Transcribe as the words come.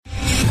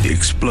The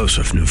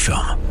explosive new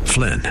film,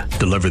 Flynn,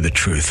 deliver the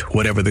truth,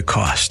 whatever the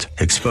cost,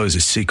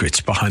 exposes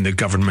secrets behind the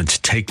government's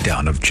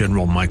takedown of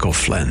General Michael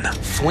Flynn.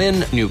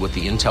 Flynn knew what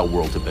the intel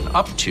world had been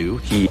up to.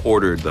 He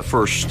ordered the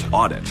first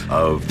audit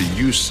of the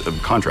use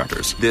of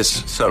contractors.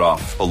 This set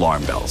off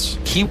alarm bells.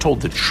 He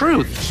told the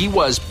truth. He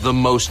was the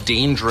most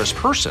dangerous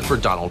person for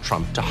Donald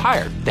Trump to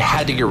hire. They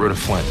had to get rid of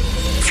Flynn.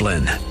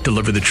 Flynn,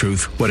 deliver the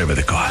truth, whatever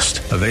the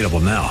cost. Available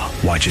now.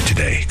 Watch it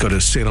today. Go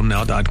to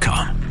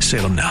salemnow.com.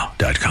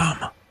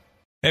 salemnow.com.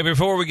 Hey,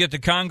 before we get the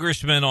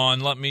Congressman on,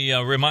 let me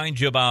remind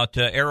you about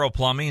Aero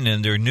Plumbing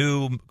and their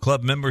new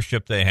club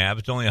membership they have.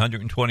 It's only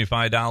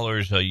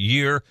 $125 a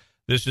year.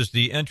 This is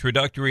the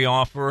introductory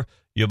offer.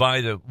 You buy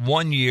the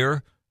 1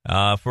 year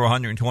for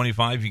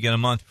 $125. You get a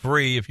month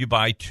free. If you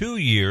buy 2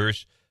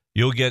 years,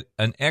 you'll get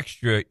an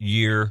extra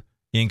year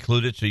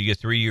included. So you get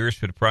 3 years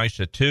for the price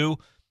of 2.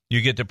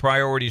 You get the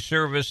priority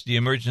service, the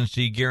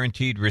emergency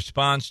guaranteed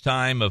response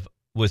time of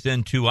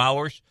within 2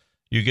 hours.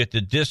 You get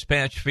the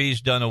dispatch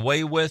fees done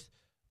away with.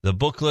 The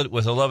booklet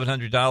with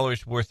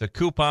 $1,100 worth of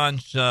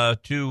coupons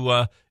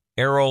to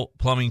Aero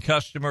Plumbing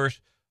customers,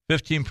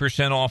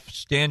 15% off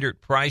standard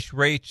price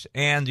rates,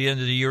 and the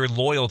end-of-the-year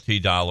loyalty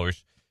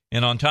dollars.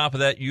 And on top of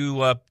that,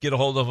 you get a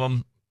hold of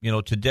them,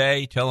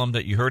 today. Tell them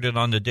that you heard it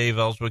on the Dave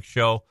Ellswick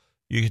Show.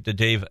 You get the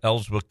Dave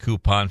Ellswick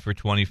coupon for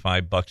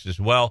 $25 as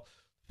well.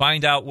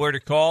 Find out where to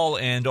call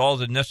and all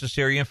the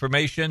necessary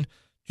information.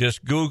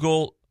 Just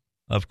Google,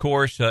 of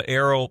course,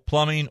 Aero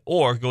Plumbing,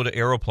 or go to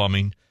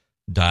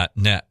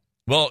aeroplumbing.net.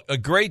 Well, a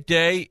great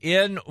day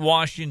in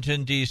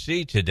Washington,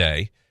 D.C.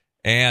 today,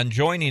 and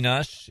joining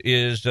us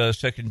is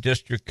 2nd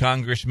District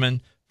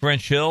Congressman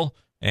French Hill.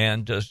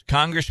 And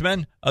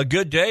Congressman, a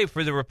good day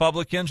for the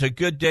Republicans, a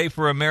good day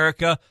for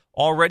America.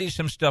 Already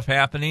some stuff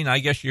happening. I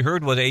guess you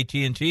heard what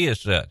AT&T has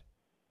said.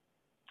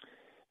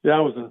 Yeah, I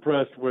was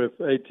impressed with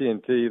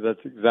AT&T.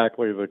 That's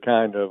exactly the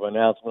kind of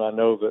announcement I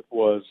know that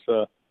was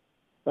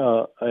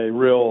a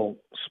real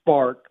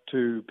spark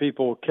to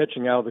people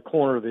catching out of the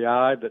corner of the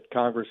eye that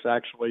Congress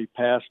actually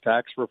passed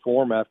tax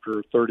reform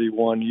after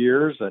 31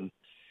 years and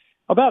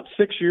about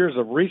 6 years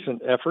of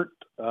recent effort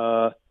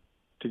to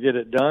get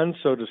it done.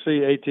 So to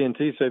see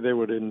AT&T say they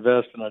would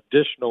invest an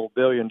additional $1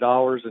 billion in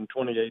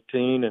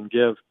 2018 and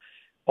give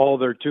all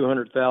their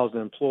 200,000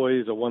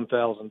 employees a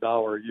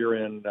 $1,000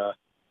 year-end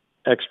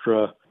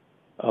extra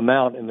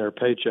amount in their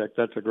paycheck,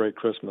 that's a great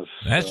Christmas.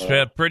 That's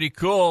pretty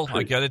cool,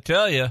 I got to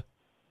tell you.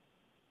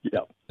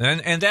 Yeah.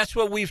 And that's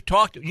what we've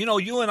talked,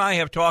 you and I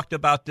have talked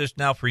about this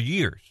now for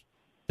years,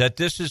 that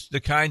this is the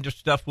kind of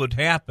stuff would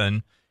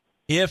happen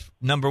if,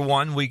 number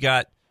one, we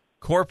got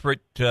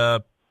corporate,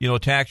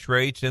 tax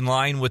rates in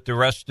line with the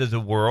rest of the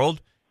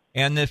world,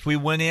 and if we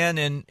went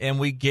in and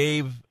we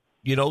gave,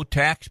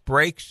 tax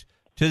breaks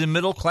to the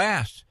middle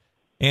class.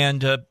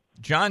 And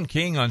John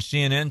King on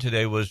CNN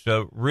today was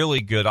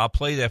really good. I'll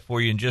play that for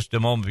you in just a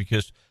moment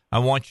because I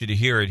want you to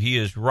hear it. He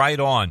is right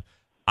on.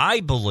 I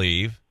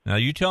believe, now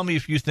you tell me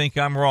if you think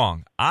I'm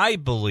wrong, I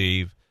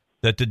believe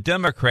that the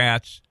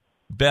Democrats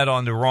bet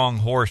on the wrong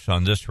horse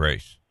on this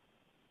race.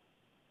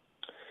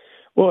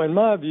 Well, in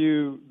my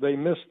view, they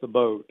missed the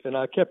boat. And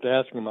I kept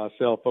asking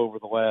myself over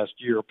the last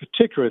year,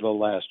 particularly the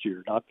last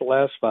year, not the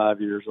last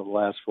 5 years or the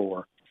last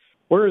 4,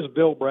 where is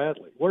Bill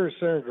Bradley? Where is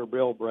Senator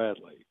Bill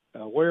Bradley?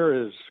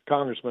 Where is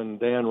Congressman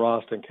Dan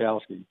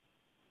Rostenkowski?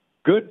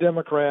 Good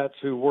Democrats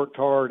who worked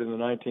hard in the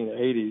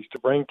 1980s to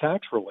bring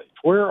tax relief.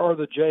 Where are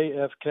the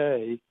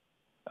JFK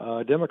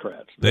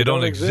Democrats? They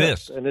don't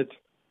exist. And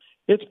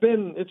it's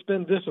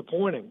been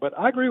disappointing. But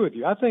I agree with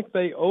you. I think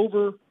the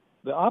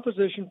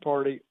opposition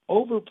party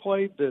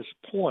overplayed this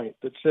point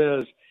that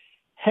says,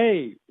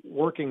 hey,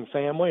 working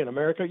family in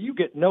America, you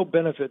get no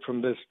benefit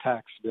from this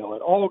tax bill.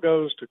 It all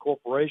goes to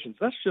corporations.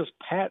 That's just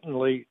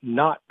patently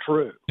not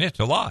true. It's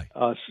a lie.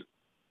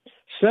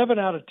 7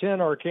 out of 10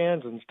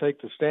 Arkansans take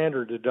the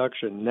standard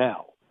deduction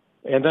now,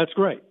 and that's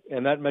great.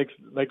 And that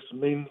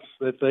means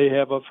that they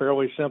have a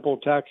fairly simple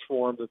tax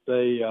form that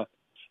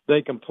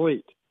they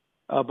complete.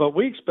 But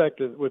we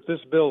expected with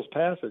this bill's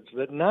passage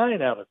that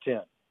 9 out of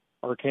 10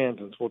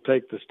 Arkansans will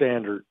take the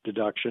standard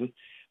deduction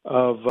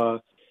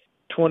of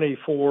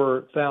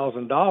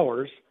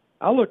 $24,000.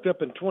 I looked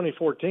up in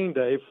 2014,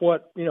 Dave,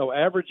 what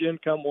average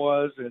income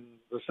was in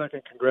the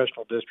 2nd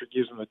Congressional District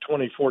using the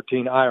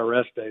 2014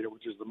 IRS data,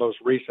 which is the most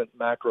recent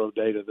macro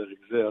data that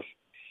exists.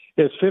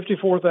 It's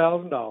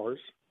 $54,000,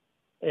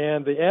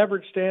 and the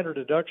average standard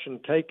deduction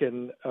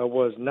taken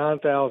was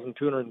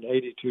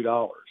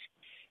 $9,282,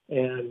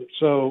 and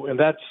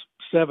that's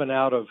 7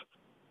 out of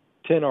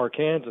 10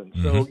 Arkansans.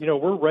 Mm-hmm. So,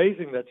 we're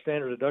raising that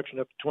standard deduction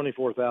up to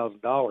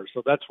 $24,000.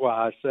 So that's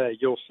why I say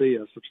you'll see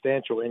a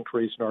substantial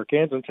increase in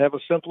Arkansans have a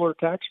simpler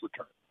tax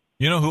return.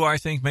 You know who I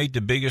think made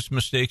the biggest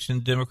mistakes in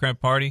the Democrat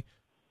Party?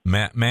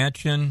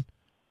 Manchin,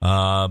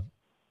 Heidkamp,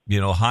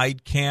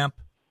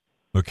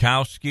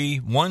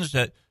 Murkowski, ones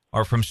that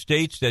are from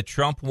states that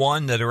Trump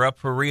won that are up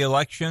for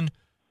re-election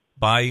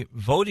by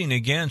voting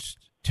against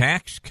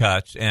tax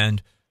cuts.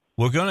 And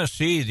we're going to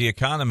see the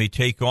economy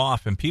take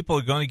off, and people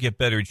are going to get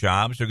better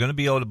jobs. They're going to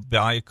be able to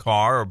buy a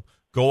car or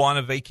go on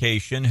a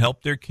vacation,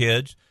 help their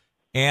kids,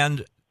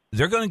 and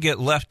they're going to get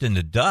left in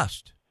the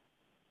dust.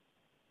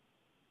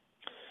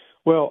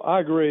 Well, I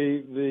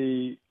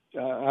agree.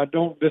 I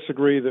don't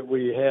disagree that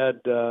we had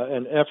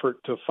an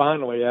effort to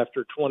finally,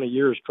 after 20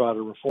 years, try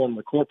to reform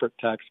the corporate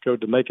tax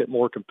code to make it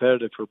more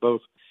competitive for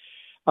both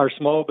our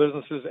small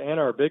businesses and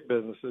our big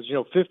businesses.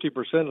 50%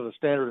 of the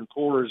Standard &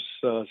 Poor's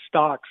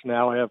stocks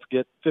now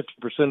get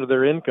 50% of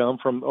their income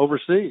from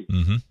overseas.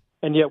 Mm-hmm.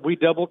 And yet we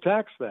double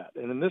tax that.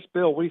 And in this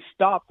bill, we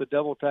stop the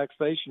double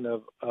taxation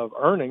of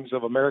earnings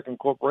of American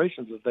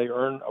corporations that they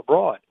earn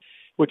abroad,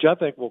 which I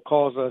think will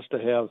cause us to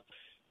have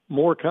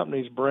more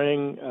companies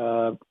bring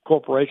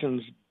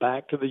corporations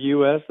back to the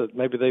U.S. that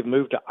maybe they've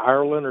moved to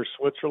Ireland or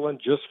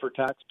Switzerland just for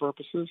tax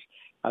purposes.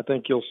 I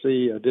think you'll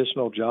see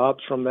additional jobs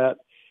from that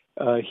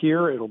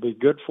here. It'll be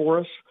good for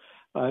us.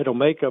 It'll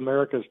make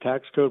America's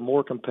tax code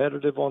more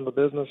competitive on the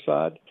business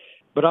side.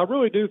 But I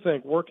really do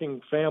think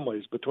working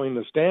families, between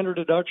the standard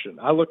deduction,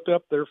 I looked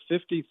up, there are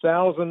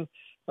 50,000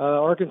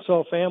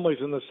 Arkansas families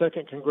in the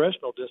 2nd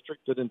Congressional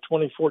District that in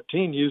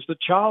 2014 used the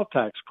child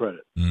tax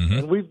credit. Mm-hmm.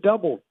 And we've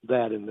doubled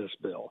that in this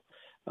bill.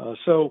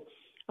 So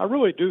I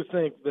really do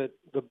think that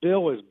the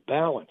bill is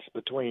balanced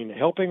between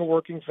helping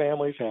working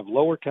families have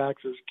lower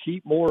taxes,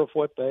 keep more of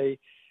what they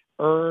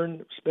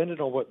earn, spend it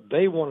on what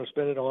they want to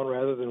spend it on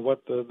rather than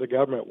what the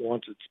government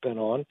wants it spent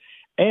on.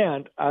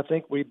 And I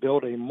think we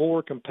build a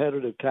more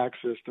competitive tax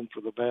system for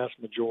the vast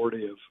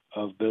majority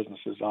of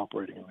businesses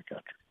operating in the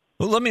country.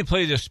 Well, let me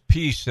play this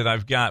piece that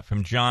I've got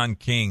from John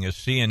King of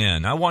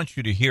CNN. I want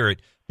you to hear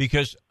it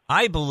because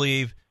I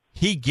believe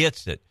he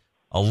gets it.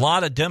 A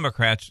lot of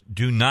Democrats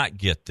do not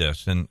get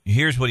this, and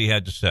here's what he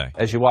had to say.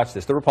 As you watch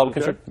this, the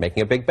Republicans are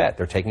making a big bet.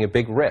 They're taking a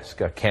big risk.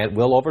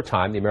 Will over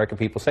time the American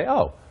people say,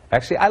 oh,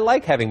 actually, I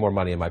like having more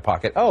money in my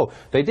pocket. Oh,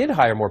 they did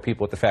hire more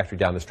people at the factory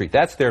down the street.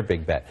 That's their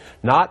big bet.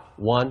 Not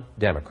one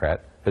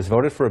Democrat has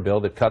voted for a bill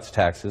that cuts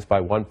taxes by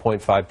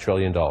 $1.5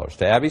 trillion.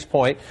 To Abby's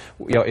point,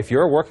 if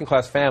you're a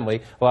working-class family,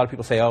 a lot of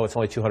people say, oh, it's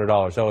only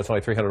 $200. Oh, it's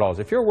only $300.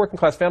 If you're a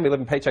working-class family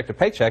living paycheck to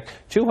paycheck,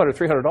 $200,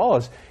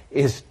 $300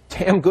 is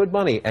damn good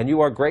money, and you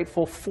are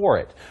grateful for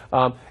it.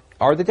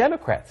 Are the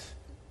Democrats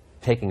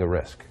taking a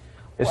risk?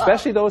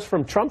 Especially those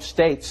from Trump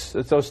states.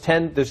 There's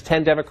 10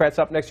 Democrats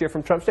up next year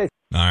from Trump states.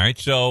 All right,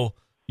 so,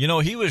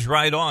 he was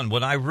right on.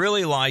 What I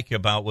really like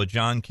about what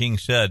John King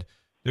said,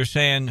 they're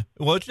saying,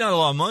 well, it's not a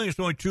lot of money. It's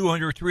only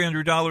 $200,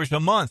 $300 a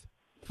month.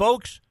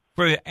 Folks,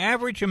 for the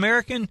average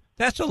American,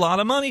 that's a lot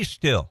of money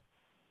still.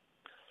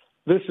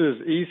 This is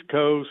East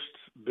Coast,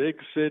 big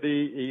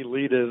city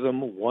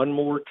elitism one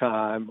more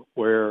time,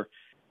 where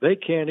they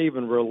can't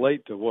even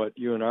relate to what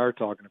you and I are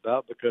talking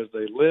about because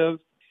they live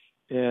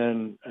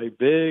in a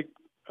big,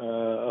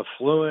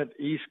 affluent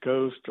East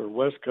Coast or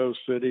West Coast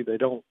city. They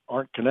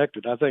aren't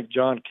connected. I think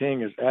John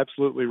King is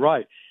absolutely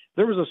right.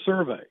 There was a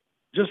survey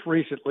just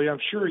recently, I'm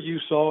sure you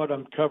saw it,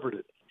 covered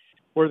it,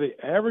 where the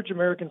average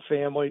American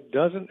family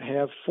doesn't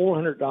have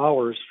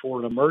 $400 for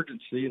an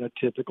emergency in a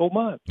typical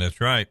month. That's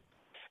right.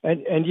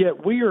 And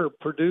yet we are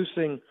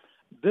producing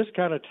this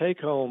kind of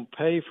take-home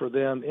pay for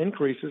them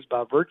increases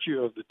by virtue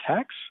of the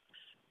tax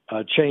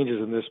changes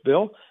in this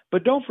bill.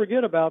 But don't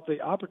forget about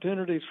the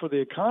opportunities for the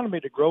economy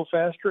to grow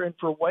faster and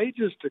for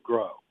wages to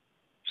grow.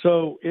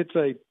 So it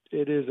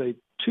is a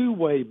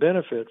two-way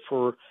benefit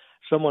for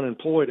someone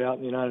employed out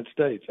in the United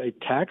States, a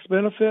tax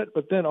benefit,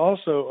 but then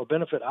also a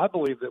benefit I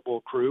believe that will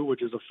accrue,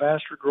 which is a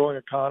faster growing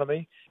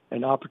economy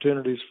and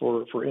opportunities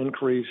for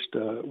increased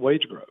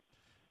wage growth.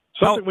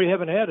 Something we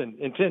haven't had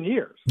in 10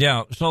 years.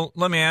 Yeah. So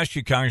let me ask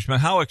you, Congressman,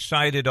 how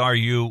excited are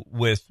you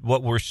with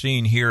what we're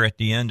seeing here at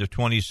the end of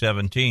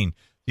 2017?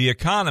 The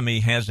economy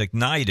has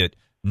ignited.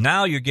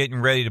 Now you're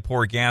getting ready to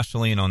pour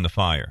gasoline on the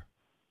fire.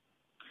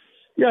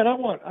 Yeah,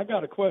 and I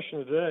got a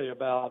question today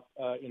about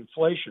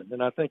inflation,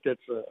 and I think that's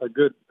a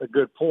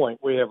good point.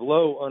 We have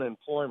low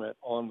unemployment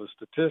on the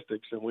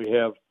statistics, and we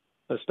have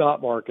a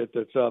stock market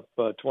that's up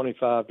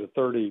 25 to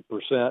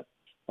 30%.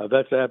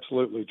 That's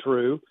absolutely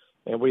true.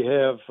 And we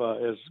have,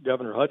 as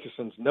Governor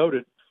Hutchinson's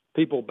noted,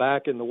 people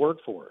back in the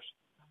workforce.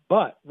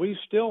 But we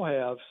still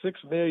have 6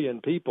 million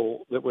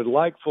people that would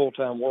like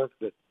full-time work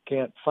that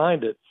can't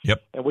find it.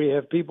 Yep. And we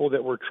have people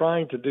that we're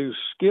trying to do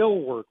skill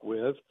work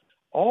with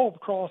all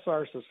across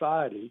our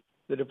society,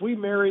 that if we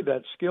marry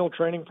that skill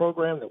training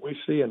program that we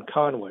see in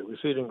Conway, we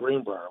see it in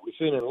Greenbrier, we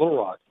see it in Little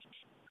Rock,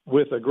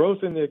 with a growth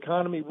in the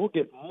economy, we'll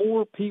get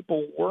more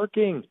people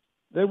working.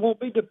 They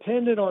won't be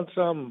dependent on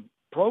some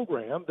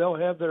program. They'll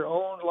have their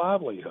own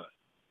livelihood.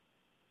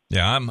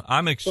 Yeah,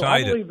 I'm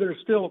excited. So I believe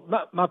there's still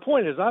my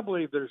point is I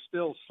believe there's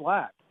still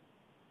slack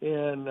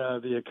in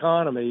the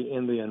economy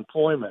in the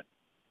employment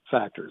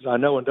factors. I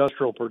know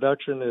industrial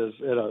production is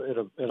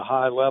at a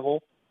high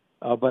level,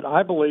 but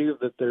I believe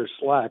that there's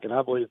slack, and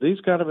I believe these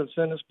kind of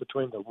incentives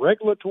between the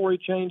regulatory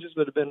changes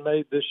that have been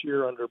made this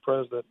year under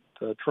President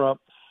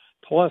Trump,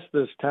 plus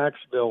this tax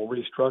bill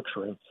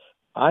restructuring,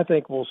 I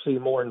think we'll see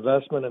more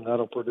investment, and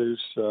that'll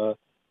produce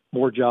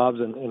more jobs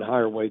and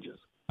higher wages.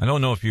 I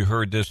don't know if you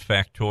heard this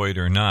factoid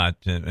or not,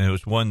 and it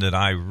was one that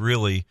I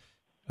really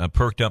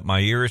perked up my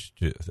ears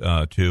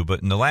to.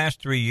 But in the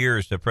last 3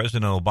 years that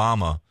President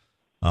Obama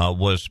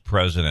was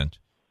president,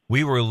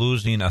 we were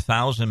losing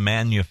 1,000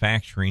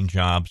 manufacturing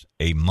jobs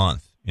a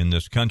month in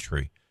this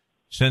country.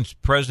 Since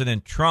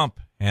President Trump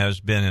has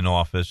been in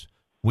office,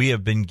 we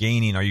have been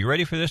gaining, are you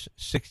ready for this?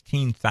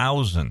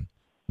 16,000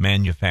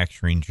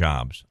 manufacturing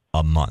jobs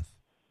a month.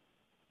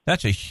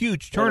 That's a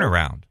huge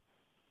turnaround.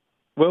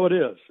 Well, it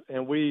is.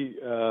 And we,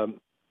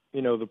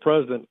 the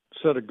president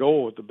set a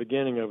goal at the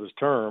beginning of his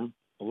term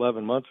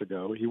 11 months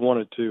ago. He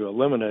wanted to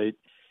eliminate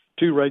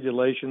 2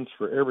 regulations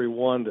for every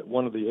one that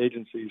one of the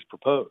agencies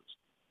proposed.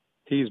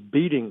 He's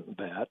beating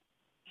that.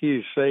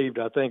 He's saved,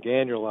 I think,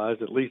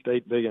 annualized at least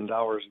 $8 billion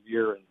a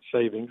year in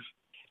savings.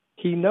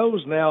 He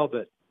knows now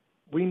that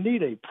we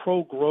need a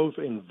pro-growth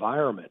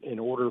environment in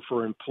order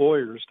for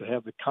employers to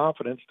have the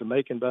confidence to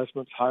make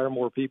investments, hire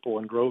more people,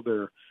 and grow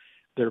their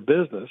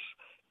business.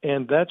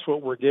 And that's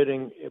what we're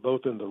getting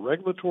both in the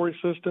regulatory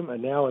system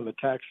and now in the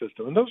tax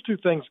system. And those two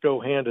things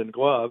go hand in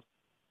glove,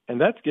 and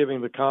that's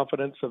giving the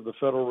confidence of the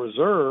Federal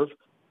Reserve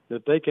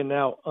that they can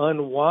now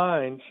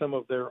unwind some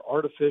of their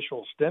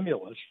artificial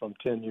stimulus from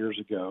 10 years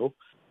ago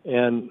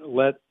and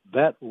let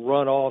that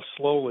run off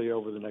slowly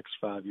over the next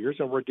 5 years.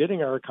 And we're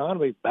getting our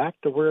economy back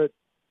to where it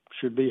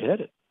should be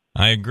headed.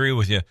 I agree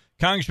with you.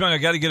 Congressman, I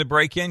got to get a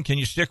break in. Can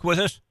you stick with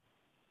us?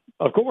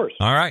 Of course.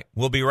 All right.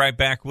 We'll be right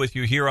back with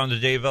you here on the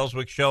Dave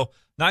Ellswick Show.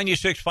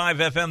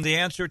 96.5 FM, The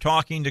Answer,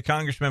 talking to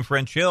Congressman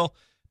French Hill.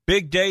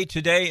 Big day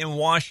today in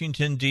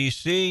Washington,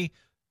 D.C.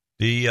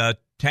 The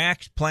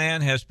tax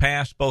plan has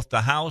passed both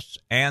the House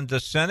and the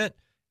Senate.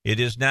 It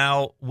is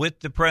now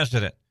with the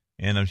president,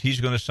 and he's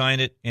going to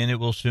sign it, and it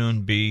will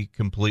soon be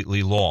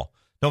completely law.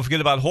 Don't forget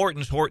about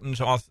Horton's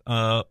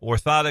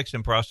orthotics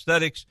and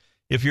prosthetics.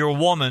 If you're a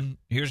woman,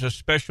 here's a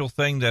special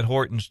thing that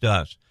Horton's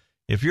does.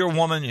 If you're a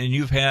woman and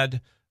you've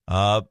had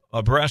a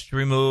breast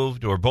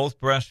removed or both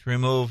breasts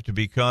removed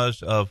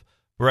because of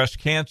breast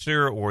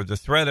cancer or the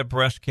threat of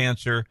breast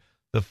cancer,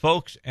 the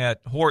folks at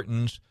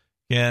Horton's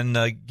can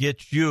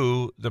get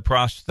you the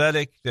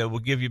prosthetic that will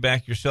give you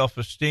back your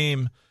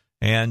self-esteem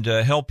and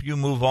help you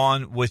move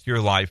on with your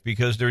life,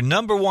 because their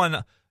number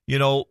one,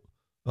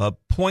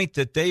 point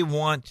that they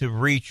want to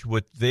reach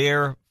with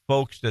their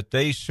folks that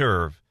they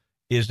serve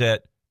is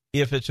that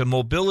if it's a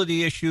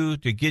mobility issue,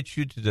 to get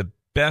you to the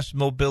best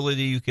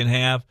mobility you can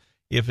have.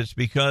 If it's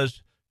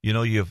because,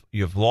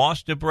 you've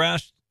lost a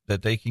breast,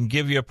 that they can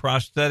give you a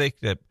prosthetic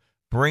that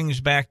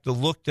brings back the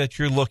look that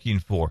you're looking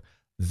for.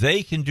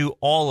 They can do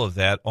all of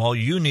that. All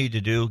you need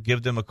to do,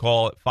 give them a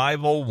call at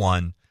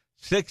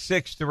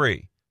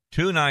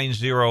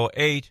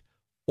 501-663-2908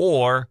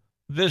 or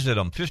visit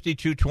them,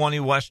 5220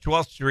 West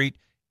 12th Street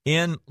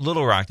in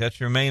Little Rock. That's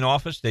their main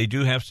office. They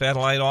do have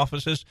satellite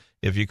offices.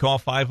 If you call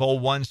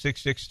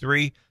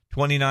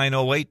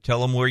 501-663-2908,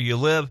 tell them where you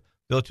live.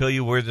 They'll tell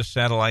you where the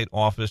satellite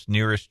office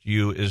nearest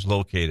you is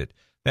located.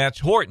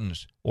 That's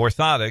Horton's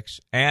Orthotics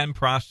and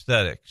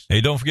Prosthetics. Hey,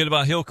 don't forget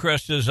about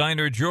Hillcrest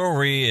Designer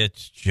Jewelry.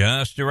 It's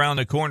just around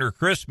the corner.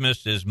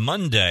 Christmas is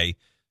Monday,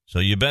 so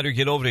you better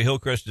get over to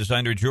Hillcrest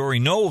Designer Jewelry.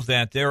 Know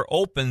that they're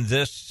open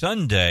this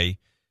Sunday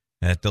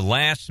at the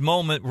last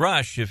moment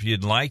rush. If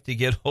you'd like to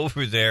get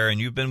over there and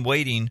you've been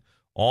waiting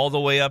all the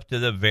way up to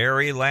the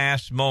very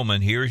last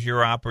moment, here's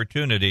your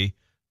opportunity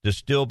to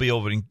still be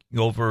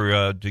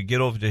to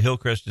get over to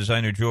Hillcrest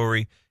Designer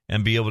Jewelry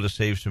and be able to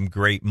save some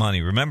great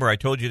money. Remember, I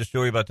told you the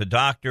story about the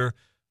doctor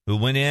who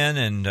went in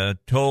and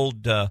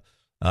told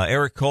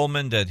Eric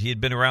Coleman that he had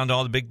been around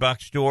all the big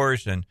box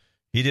stores and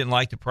he didn't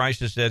like the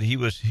prices that he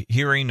was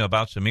hearing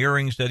about some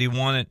earrings that he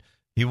wanted.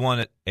 He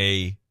wanted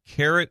a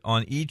carat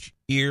on each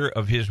ear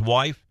of his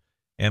wife.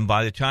 And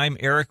by the time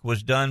Eric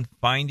was done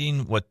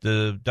finding what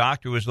the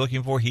doctor was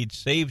looking for, he'd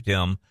saved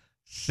him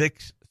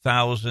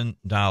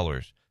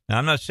 $6,000. Now,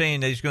 I'm not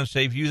saying that he's going to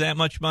save you that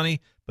much money,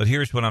 but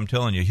here's what I'm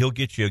telling you. He'll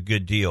get you a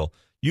good deal.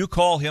 You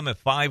call him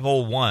at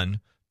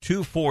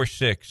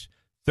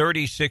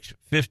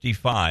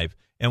 501-246-3655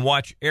 and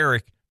watch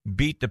Eric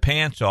beat the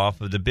pants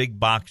off of the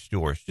big box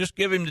stores. Just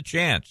give him the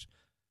chance.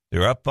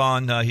 They're up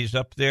on, he's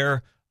up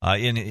there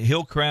in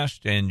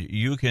Hillcrest, and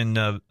you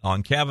can,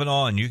 on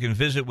Kavanaugh, and you can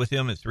visit with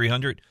him at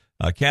 300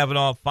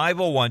 Kavanaugh,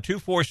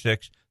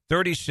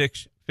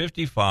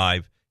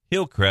 501-246-3655,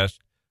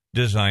 Hillcrest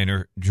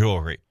Designer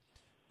Jewelry.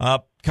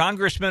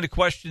 Congressman, a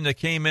question that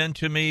came in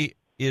to me,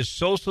 is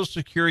Social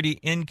Security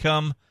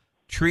income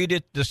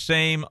treated the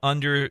same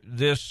under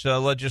this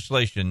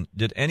legislation?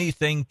 Did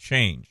anything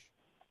change?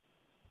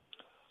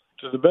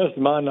 To the best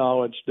of my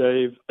knowledge,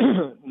 Dave,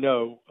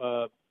 no.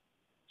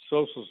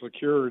 Social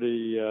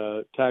Security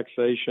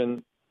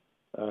taxation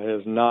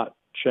has not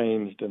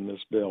changed in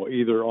this bill,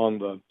 either on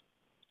the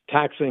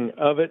taxing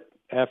of it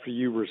after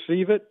you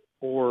receive it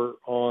or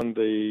on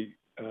the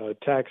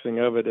taxing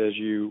of it as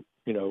you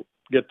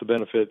get the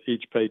benefit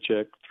each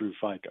paycheck through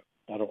FICA.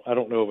 I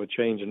don't know of a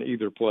change in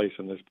either place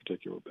in this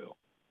particular bill.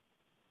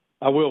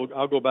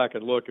 I'll go back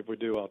and look. If we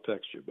do, I'll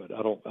text you, but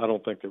I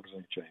don't think there was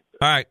any change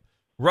there. All right.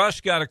 Russ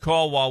got a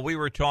call while we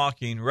were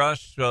talking.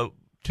 Russ,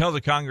 tell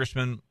the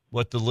congressman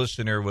what the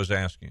listener was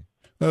asking.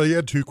 He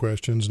had two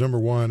questions. Number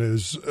one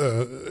is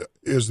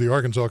the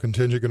Arkansas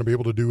contingent going to be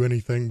able to do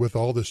anything with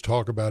all this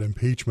talk about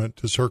impeachment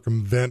to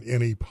circumvent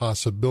any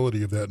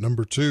possibility of that?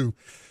 Number two,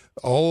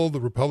 all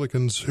the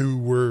Republicans who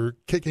were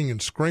kicking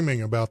and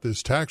screaming about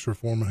this tax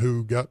reform,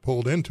 who got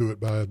pulled into it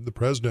by the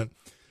president,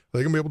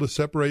 they're going to be able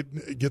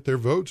to get their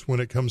votes when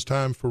it comes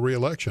time for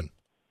re-election.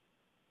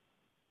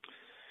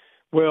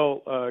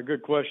 Well,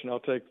 good question.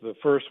 I'll take the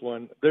first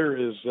one. There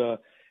is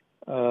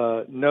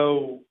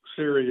no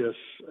serious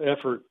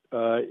effort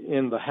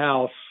in the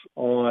House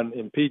on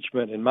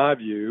impeachment, in my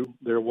view.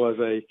 There was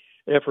a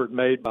effort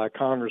made by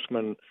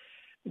Congressman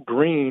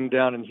Green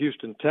down in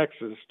Houston,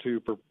 Texas,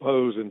 to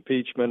propose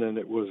impeachment, and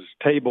it was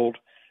tabled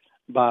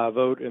by a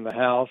vote in the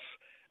House.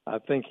 I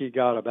think he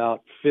got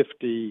about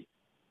 50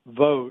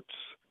 votes.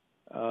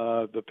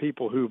 The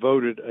people who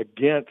voted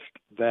against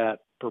that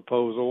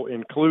proposal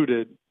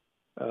included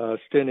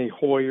Steny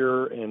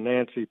Hoyer and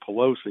Nancy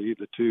Pelosi,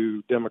 the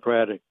two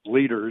Democratic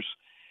leaders.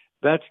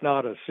 That's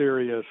not a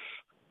serious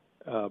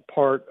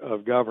part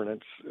of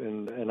governance,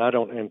 and I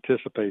don't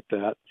anticipate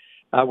that.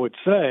 I would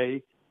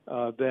say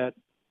that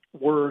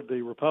were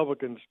the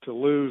Republicans to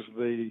lose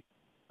the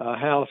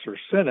House or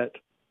Senate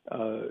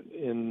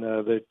in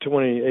the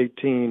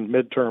 2018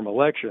 midterm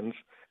elections,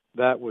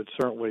 that would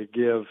certainly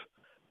give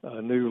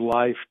new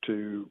life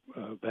to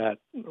that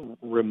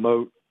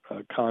remote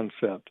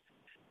concept.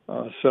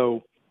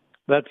 So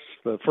that's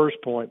the first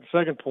point. The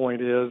second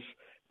point is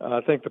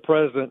I think the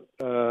president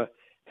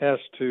has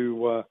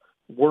to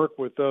work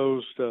with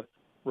those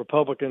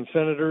Republican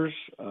senators.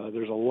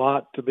 There's a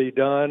lot to be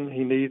done.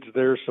 He needs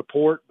their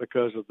support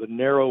because of the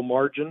narrow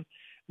margin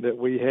that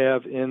we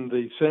have in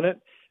the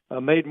Senate,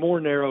 made more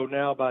narrow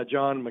now by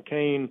John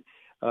McCain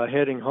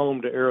heading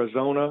home to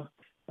Arizona.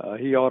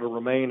 He ought to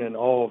remain in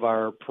all of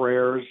our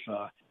prayers.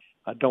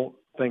 I don't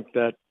think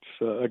that's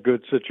a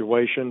good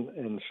situation,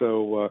 and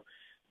so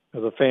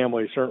the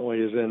family certainly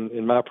is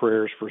in my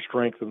prayers for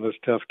strength in this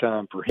tough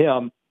time for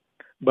him.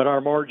 But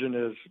our margin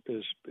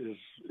is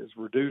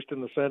reduced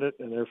in the Senate,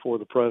 and therefore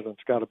the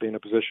president's got to be in a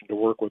position to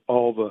work with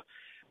all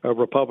the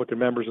Republican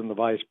members and the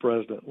vice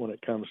president when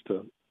it comes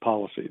to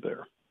policy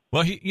there.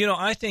 Well,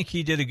 I think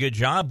he did a good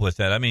job with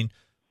that. I mean,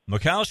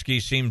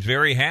 Murkowski seemed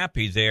very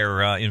happy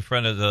there in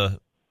front of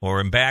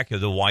in back of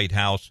the White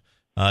House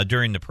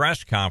during the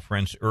press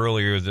conference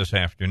earlier this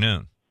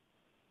afternoon.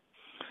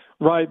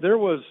 Right. There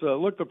was,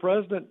 the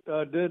president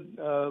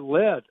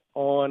led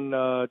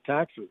on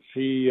taxes.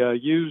 He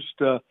used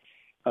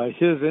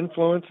his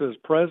influence as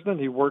president.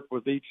 He worked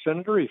with each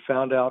senator. He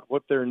found out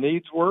what their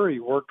needs were. He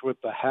worked with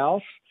the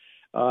House.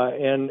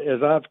 And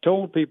as I've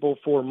told people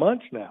for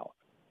months now,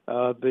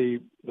 the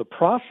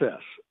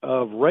process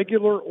of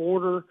regular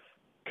order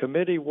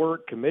committee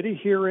work, committee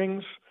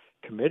hearings,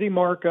 committee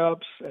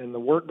markups, and the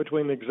work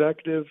between the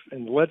executive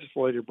and the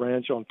legislative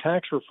branch on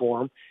tax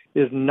reform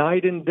is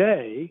night and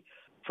day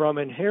from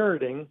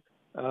inheriting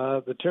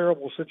the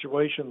terrible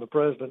situation the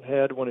president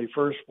had when he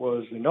first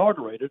was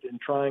inaugurated in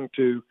trying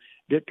to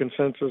get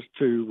consensus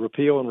to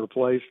repeal and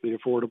replace the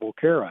Affordable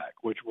Care Act,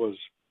 which was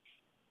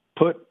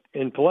put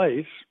in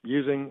place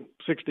using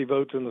 60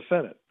 votes in the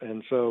Senate.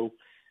 And so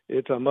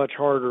it's a much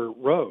harder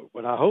road.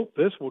 But I hope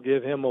this will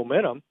give him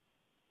momentum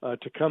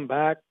to come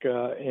back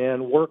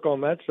and work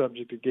on that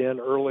subject again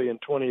early in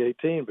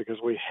 2018, because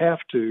we have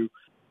to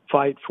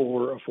fight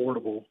for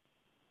affordable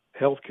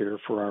health care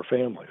for our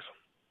families.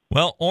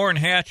 Well, Orrin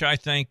Hatch, I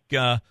think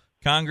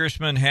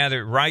Congressman had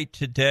it right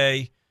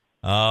today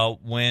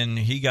when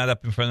he got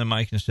up in front of the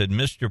mic and said,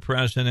 "Mr.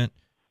 President,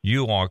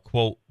 you are,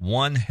 quote,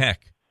 one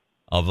heck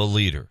of a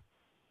leader."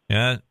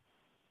 Yeah.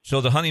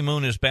 So the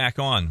honeymoon is back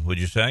on, would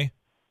you say?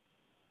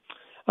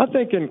 I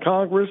think in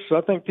Congress,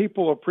 I think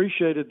people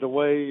appreciated the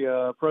way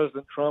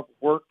President Trump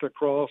worked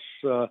across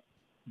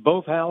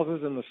both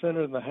houses, in the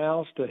Senate and the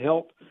House, to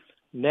help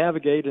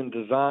navigate and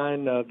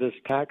design this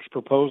tax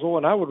proposal.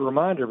 And I would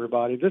remind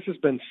everybody, this has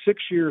been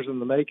 6 years in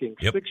the making,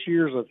 6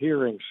 years of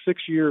hearings,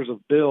 6 years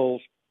of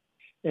bills.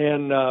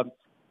 And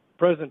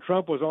President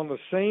Trump was on the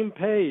same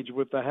page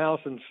with the House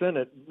and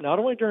Senate, not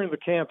only during the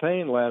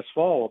campaign last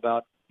fall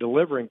about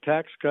delivering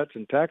tax cuts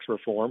and tax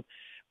reform,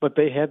 but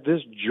they had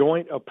this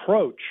joint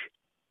approach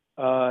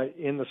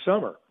in the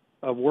summer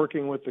of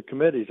working with the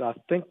committees. I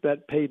think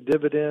that paid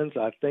dividends.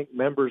 I think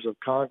members of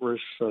Congress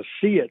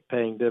see it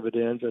paying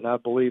dividends, and I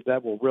believe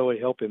that will really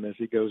help him as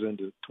he goes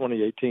into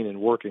 2018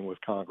 and working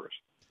with Congress.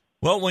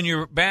 Well, when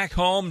you're back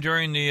home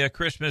during the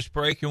Christmas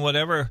break and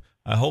whatever,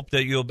 I hope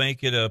that you'll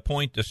make it a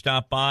point to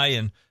stop by,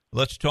 and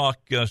let's talk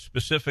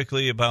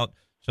specifically about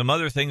some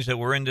other things that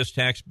were in this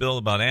tax bill,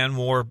 about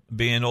ANWR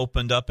being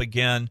opened up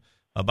again,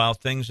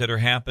 about things that are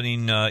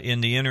happening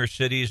in the inner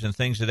cities and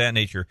things of that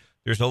nature.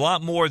 There's a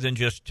lot more than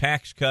just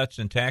tax cuts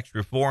and tax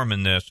reform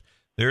in this.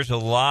 There's a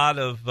lot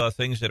of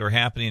things that are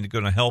happening that are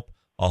going to help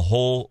a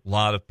whole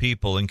lot of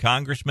people. And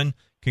Congressman,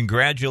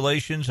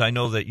 congratulations. I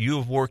know that you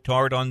have worked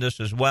hard on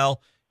this as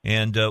well,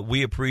 and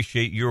we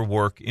appreciate your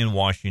work in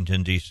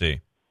Washington,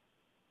 D.C.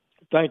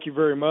 Thank you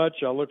very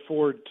much. I look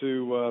forward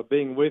to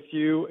being with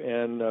you.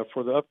 And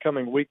for the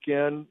upcoming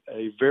weekend,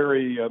 a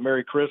very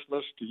Merry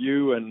Christmas to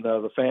you and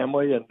the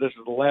family. And this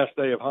is the last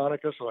day of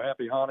Hanukkah, so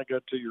Happy Hanukkah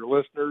to your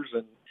listeners.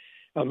 And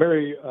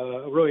really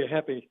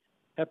happy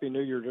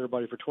New Year to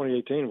everybody for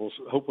 2018. We'll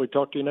hopefully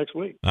talk to you next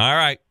week. All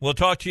right. We'll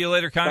talk to you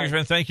later,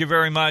 Congressman. Thank you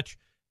very much.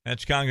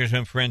 That's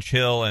Congressman French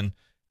Hill. And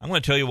I'm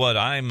going to tell you what,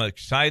 I'm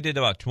excited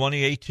about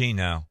 2018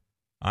 now.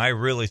 I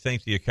really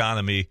think the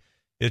economy –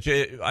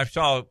 I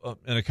saw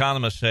an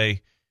economist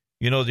say,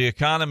 the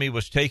economy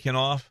was taking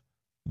off.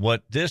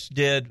 What this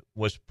did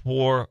was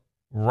pour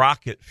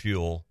rocket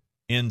fuel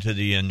into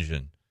the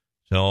engine.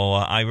 So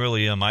I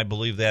really am. I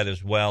believe that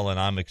as well, and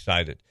I'm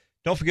excited.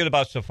 Don't forget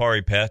about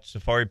Safari Pets.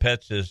 Safari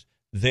Pets is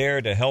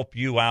there to help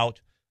you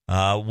out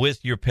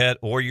with your pet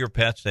or your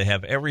pets. They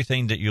have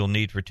everything that you'll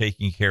need for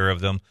taking care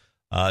of them.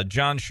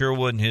 John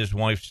Sherwood and his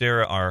wife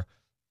Sarah are,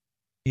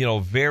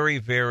 very,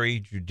 very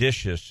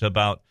judicious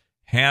about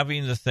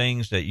having the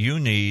things that you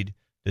need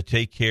to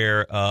take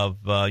care of,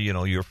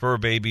 your fur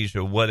babies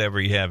or whatever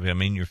you have. I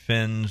mean, your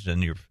fins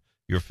and your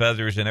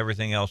feathers and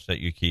everything else that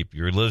you keep,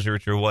 your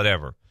lizards or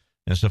whatever.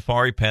 And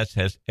Safari Pets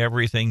has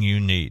everything you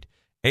need.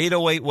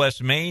 808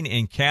 West Main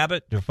in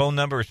Cabot. Their phone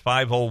number is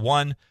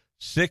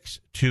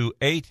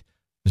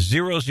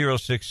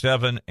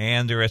 501-628-0067,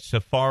 and they're at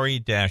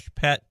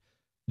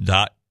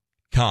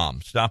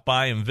safari-pet.com. Stop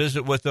by and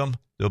visit with them.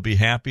 They'll be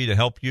happy to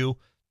help you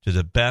to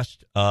the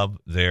best of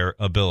their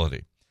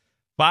ability.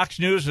 Fox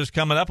News is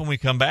coming up. When we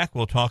come back,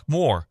 we'll talk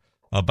more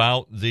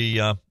about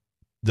the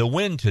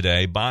win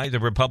today by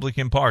the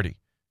Republican Party.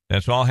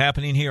 That's all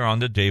happening here on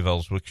the Dave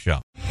Ellswick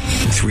Show.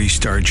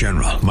 3-star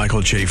General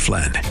Michael J.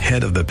 Flynn,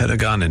 head of the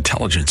Pentagon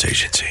Intelligence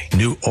Agency,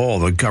 knew all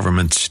the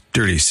government's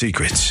dirty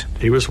secrets.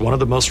 He was one of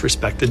the most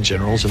respected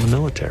generals in the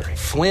military.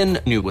 Flynn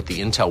knew what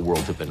the intel world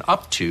had been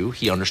up to.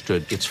 He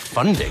understood its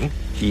funding.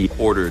 He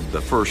ordered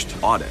the first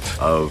audit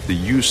of the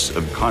use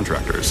of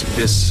contractors.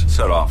 This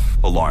set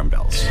off alarm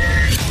bells.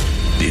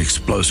 The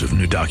explosive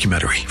new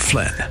documentary,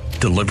 Flynn,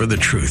 Deliver the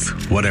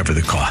Truth, Whatever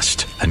the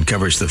Cost,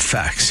 uncovers the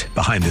facts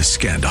behind this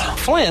scandal.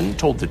 Flynn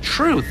told the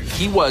truth.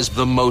 He was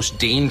the most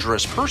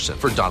dangerous person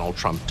for Donald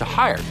Trump to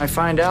hire. I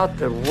find out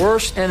the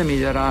worst enemy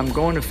that I'm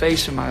going to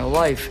face in my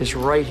life is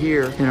right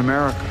here in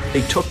America.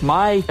 They took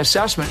my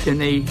assessment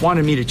and they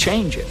wanted me to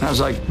change it. And I was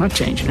like, I'm not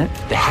changing it.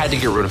 They had to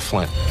get rid of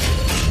Flynn.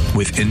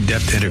 With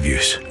in-depth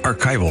interviews,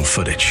 archival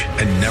footage,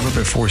 and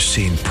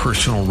never-before-seen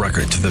personal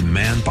records of the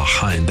man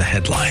behind the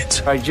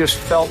headlines. I just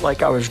felt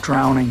like I was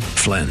drowning.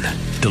 Flynn,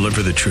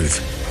 Deliver the Truth,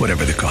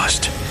 Whatever the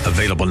Cost.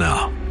 Available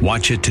now.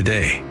 Watch it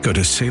today. Go to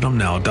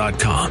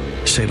salemnow.com.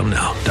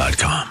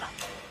 salemnow.com.